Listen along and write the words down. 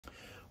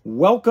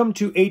Welcome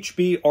to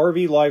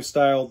HBRV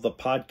Lifestyle, the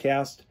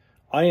podcast.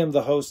 I am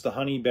the host, the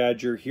Honey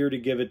Badger, here to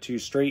give it to you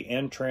straight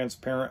and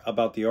transparent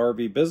about the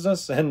RV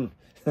business and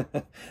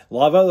a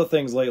lot of other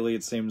things lately,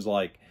 it seems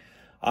like.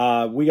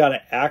 We got an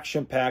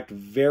action-packed,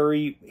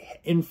 very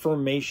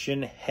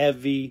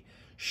information-heavy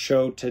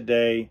show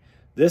today.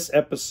 This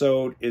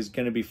episode is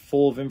going to be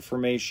full of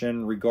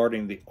information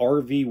regarding the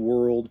RV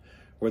world,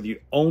 whether you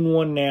own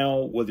one now,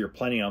 whether you're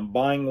planning on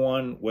buying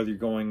one, whether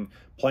you're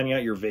planning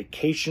out your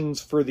vacations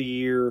for the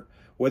year,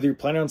 whether you're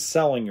planning on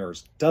selling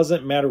yours.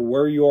 Doesn't matter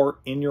where you are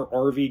in your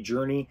RV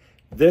journey.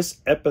 This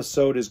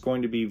episode is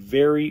going to be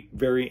very,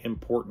 very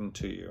important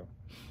to you.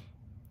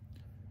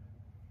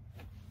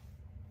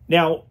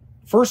 Now,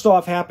 first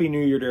off, Happy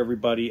New Year to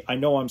everybody. I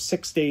know I'm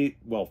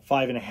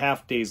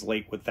 5.5 days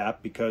late with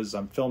that because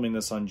I'm filming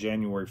this on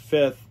January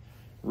 5th.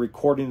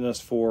 Recording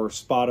this for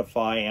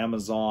Spotify,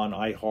 Amazon,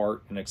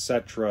 iHeart, and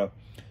etc.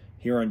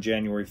 here on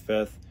January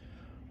 5th.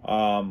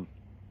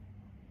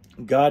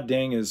 God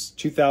dang, is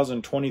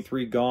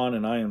 2023 gone,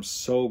 and I am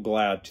so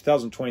glad.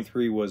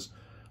 2023 was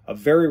a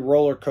very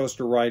roller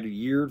coaster ride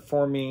year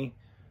for me.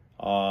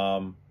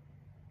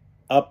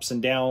 Ups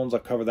and downs, I'll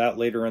cover that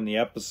later in the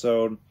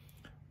episode.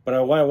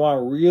 But what I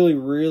want to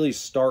really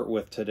start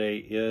with today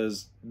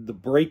is the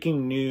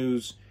breaking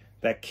news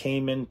that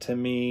came into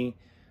me.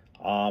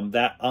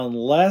 That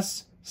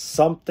unless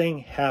something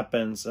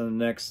happens in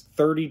the next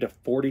 30 to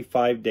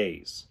 45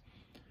 days,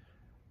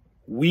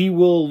 we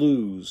will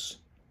lose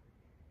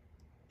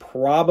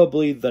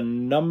probably the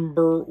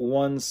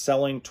 #1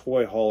 selling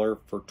toy hauler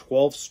for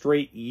 12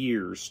 straight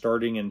years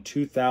starting in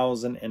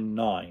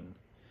 2009,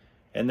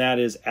 and that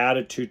is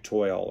Attitude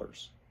Toy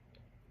Haulers.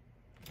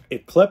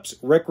 Eclipse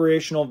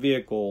Recreational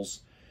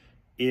Vehicles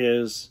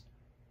is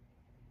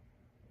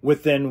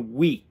within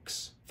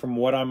weeks, from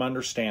what I'm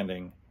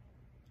understanding,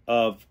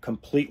 of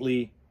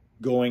completely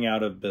going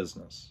out of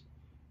business.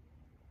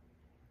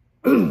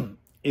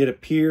 It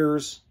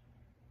appears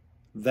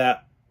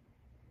that,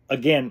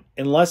 again,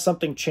 unless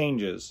something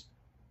changes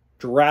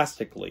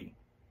drastically,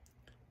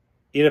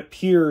 it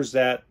appears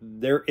that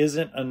there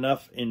isn't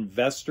enough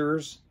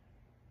investors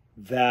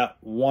that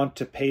want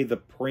to pay the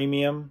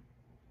premium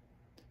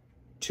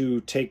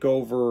to take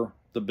over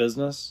the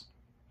business.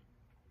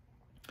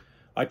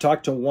 I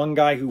talked to one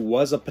guy who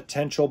was a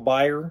potential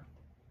buyer,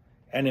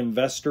 an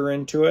investor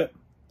into it,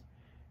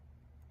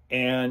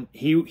 and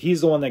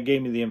he's the one that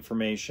gave me the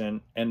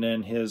information. And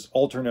then his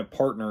alternate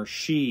partner,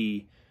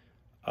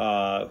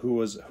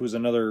 who's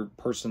another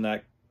person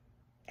that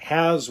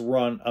has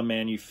run a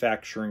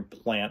manufacturing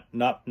plant,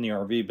 not in the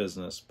RV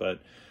business,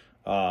 but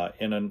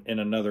in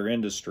another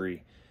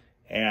industry.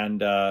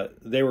 And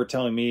they were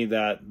telling me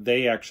that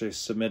they actually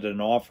submitted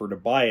an offer to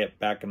buy it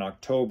back in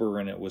October,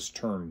 and it was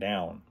turned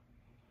down.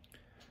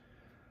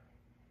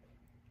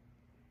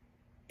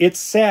 It's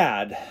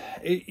sad.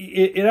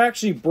 It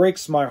actually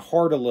breaks my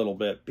heart a little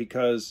bit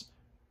because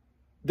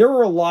there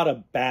were a lot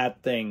of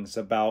bad things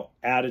about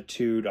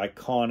Attitude,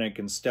 Iconic,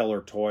 and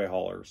Stellar toy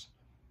haulers.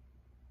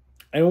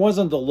 And it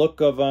wasn't the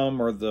look of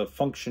them or the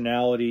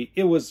functionality.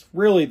 It was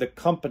really the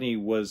company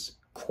was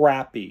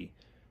crappy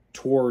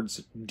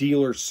towards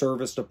dealer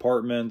service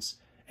departments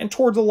and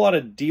towards a lot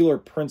of dealer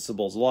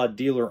principals, a lot of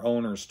dealer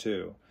owners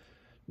too.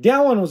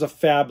 Dallin was a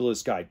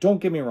fabulous guy. Don't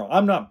get me wrong.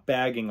 I'm not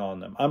bagging on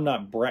them. I'm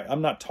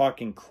not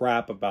talking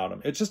crap about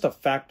them. It's just a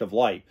fact of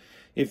life.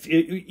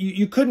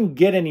 You couldn't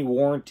get any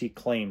warranty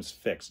claims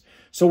fixed.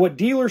 So what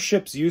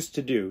dealerships used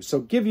to do,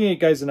 so give you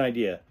guys an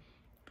idea.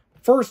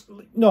 First,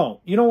 no,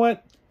 you know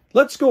what?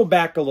 Let's go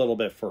back a little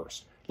bit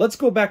first. Let's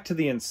go back to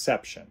the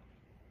inception.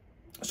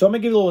 So I'm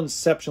going to give you a little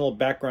inception, a little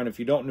background if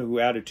you don't know who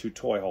Attitude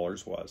Toy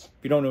Haulers was.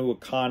 If you don't know who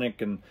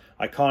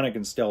Iconic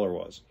and Stellar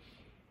was.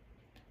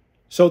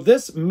 So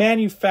this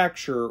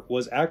manufacturer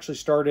was actually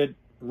started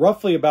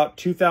roughly about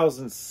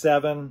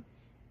 2007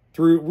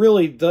 through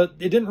it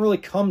didn't really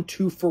come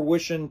to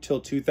fruition till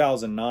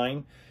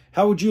 2009.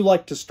 How would you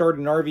like to start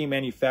an RV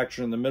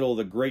manufacturer in the middle of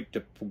the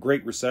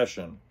Great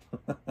Recession?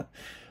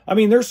 I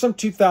mean, there's some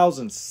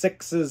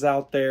 2006s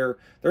out there.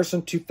 There's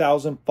some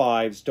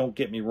 2005s, don't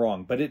get me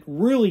wrong. But it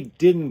really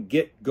didn't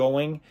get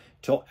going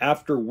till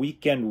after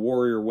Weekend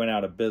Warrior went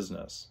out of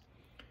business.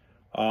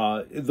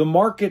 The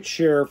market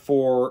share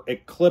for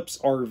Eclipse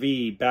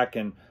RV back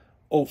in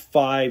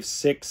 05,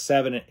 6,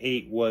 7, and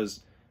 8 was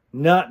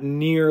not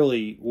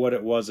nearly what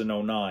it was in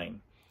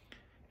 09.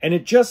 And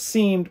it just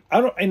seemed,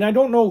 I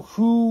don't know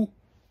who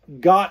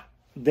got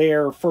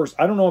there first.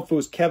 I don't know if it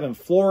was Kevin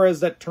Flores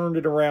that turned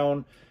it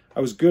around. I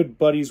was good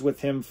buddies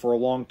with him for a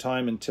long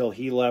time until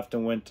he left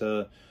and went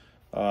to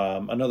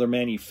another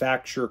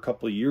manufacturer a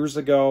couple of years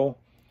ago.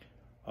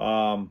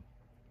 But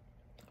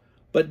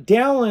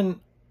Dallin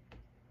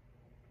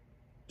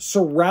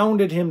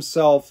surrounded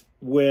himself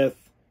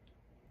with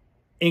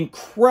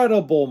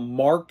incredible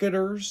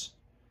marketers.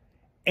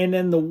 And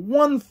then the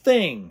one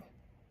thing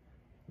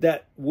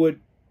that would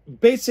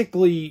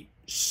basically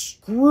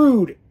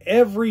screwed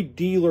every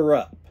dealer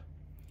up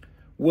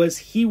was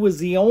he was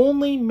the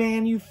only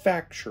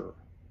manufacturer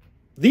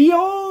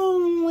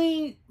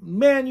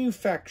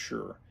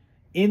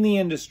in the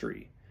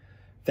industry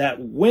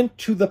that went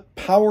to the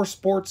power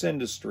sports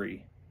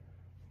industry,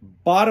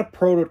 bought a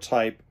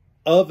prototype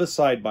of a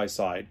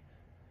side-by-side.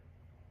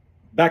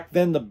 Back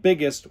then, the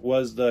biggest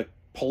was the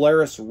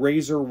Polaris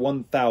Razor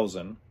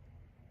 1000.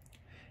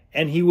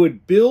 And he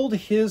would build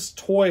his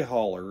toy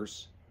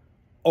haulers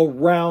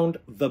around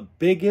the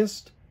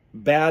biggest,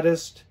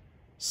 baddest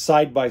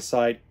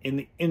side-by-side in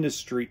the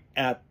industry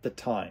at the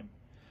time.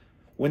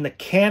 When the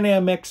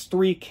Can-Am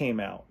X3 came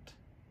out,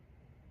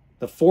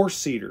 the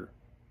four-seater,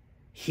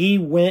 he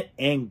went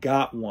and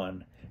got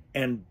one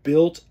and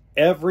built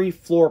every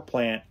floor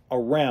plan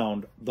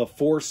around the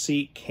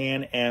four-seat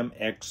Can-Am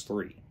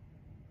X3.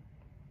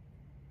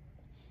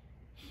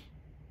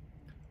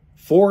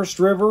 Forest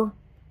River,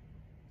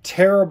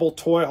 terrible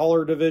toy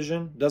hauler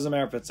division. Doesn't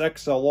matter if it's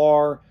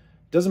XLR,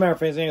 doesn't matter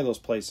if it's any of those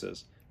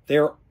places.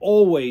 They're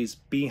always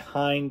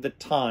behind the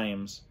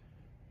times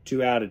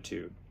to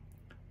Attitude.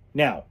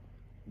 Now,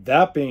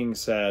 that being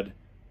said,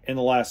 in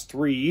the last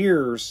 3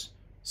 years,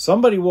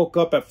 somebody woke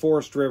up at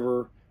Forest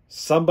River,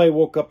 somebody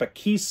woke up at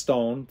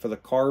Keystone for the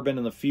Carbon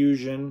and the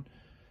Fusion,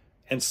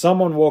 and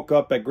someone woke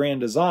up at Grand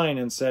Design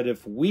and said,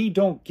 if we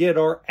don't get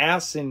our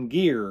ass in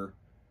gear,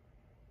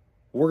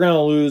 we're going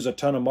to lose a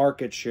ton of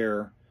market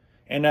share.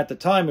 And at the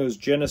time, it was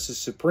Genesis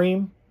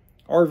Supreme,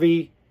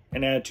 RV,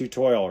 and Attitude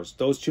Toy Haulers.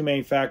 Those two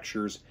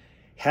manufacturers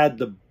had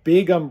the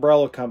big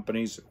umbrella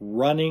companies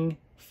running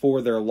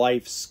for their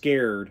life,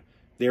 scared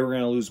they were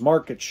going to lose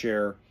market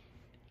share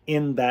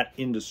in that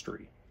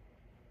industry.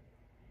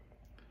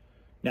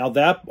 Now,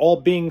 that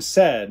all being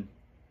said,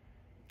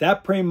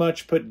 that pretty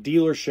much put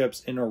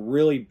dealerships in a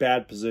really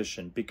bad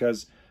position,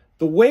 because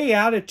the way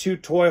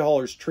Attitude Toy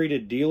Haulers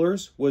treated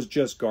dealers was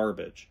just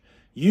garbage.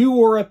 You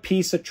were a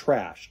piece of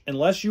trash.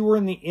 Unless you were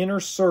in the inner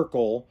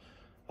circle,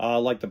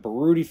 like the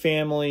Baruti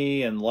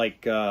family and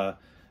like, Frank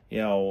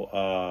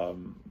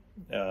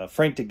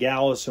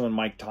DeGallis and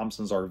Mike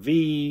Thompson's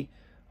RV,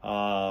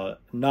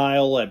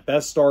 Niall at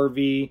Best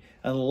RV,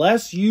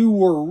 unless you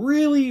were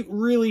really,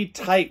 really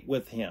tight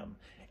with him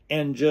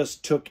and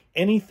just took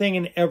anything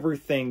and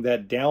everything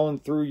that down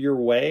through your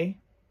way,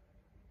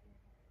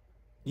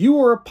 you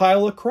were a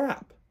pile of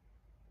crap.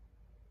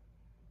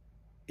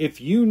 If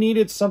you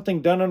needed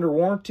something done under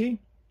warranty,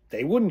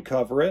 they wouldn't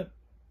cover it.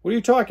 What are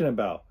you talking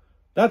about?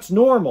 That's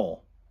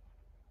normal.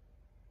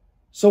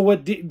 So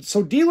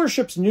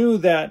dealerships knew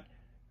that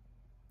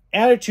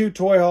Attitude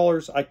Toy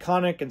Haulers,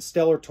 Iconic and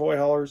Stellar Toy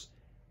Haulers,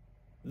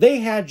 they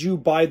had you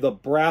by the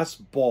brass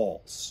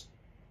balls.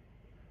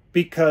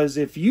 Because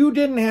if you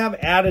didn't have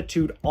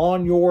Attitude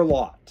on your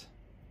lot,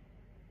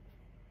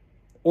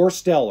 or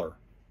Stellar,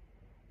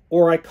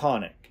 or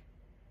Iconic,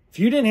 if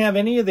you didn't have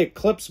any of the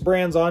Eclipse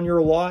brands on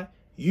your lot,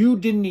 you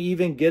didn't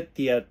even get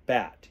the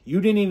at-bat.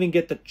 You didn't even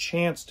get the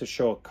chance to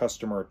show a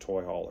customer a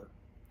toy hauler.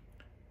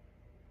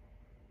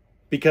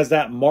 Because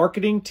that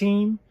marketing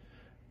team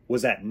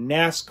was at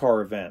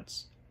NASCAR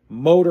events,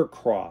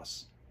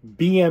 motocross,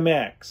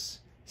 BMX,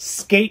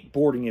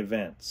 skateboarding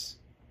events.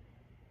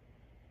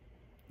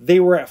 They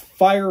were at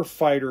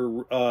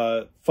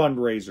firefighter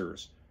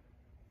fundraisers,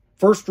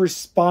 first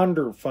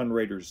responder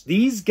fundraisers.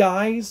 These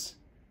guys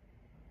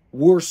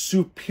were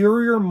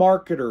superior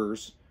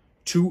marketers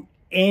to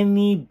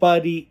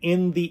anybody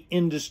in the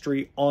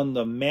industry on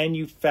the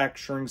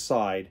manufacturing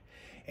side.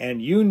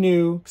 And you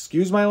knew,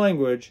 excuse my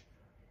language,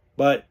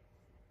 but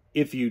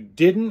if you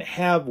didn't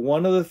have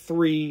one of the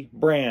three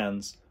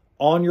brands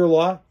on your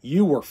lot,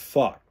 you were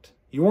fucked.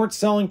 You weren't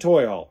selling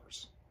toy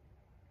haulers.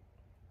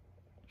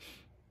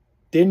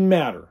 Didn't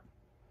matter.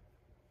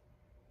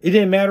 It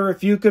didn't matter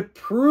if you could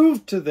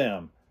prove to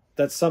them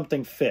that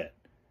something fit.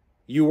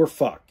 You were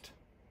fucked.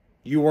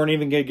 You weren't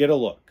even going to get a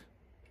look.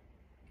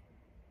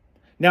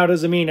 Now,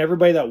 does it mean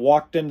everybody that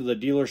walked into the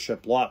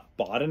dealership lot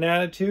bought an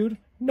Attitude?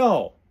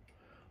 No.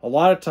 A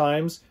lot of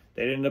times,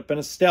 they'd end up in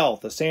a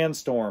Stealth, a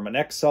Sandstorm, an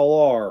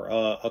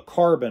XLR, a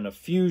Carbon, a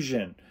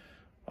Fusion,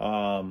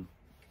 a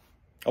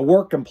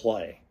Work and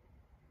Play.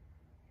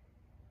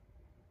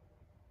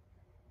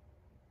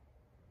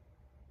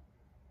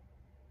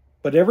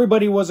 But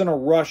everybody was in a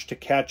rush to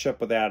catch up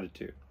with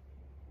Attitude.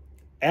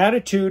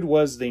 Attitude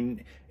was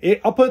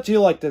I'll put it to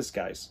you like this,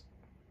 guys.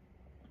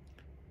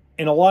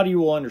 And a lot of you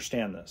will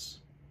understand this.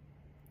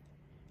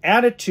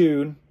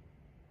 Attitude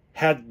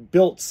had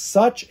built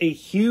such a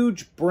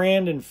huge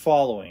brand and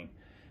following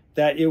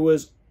that it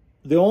was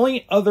the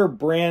only other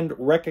brand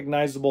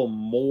recognizable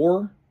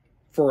more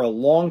for a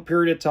long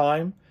period of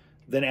time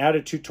than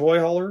Attitude Toy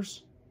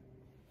Haulers,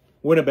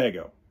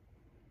 Winnebago.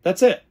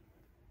 That's it.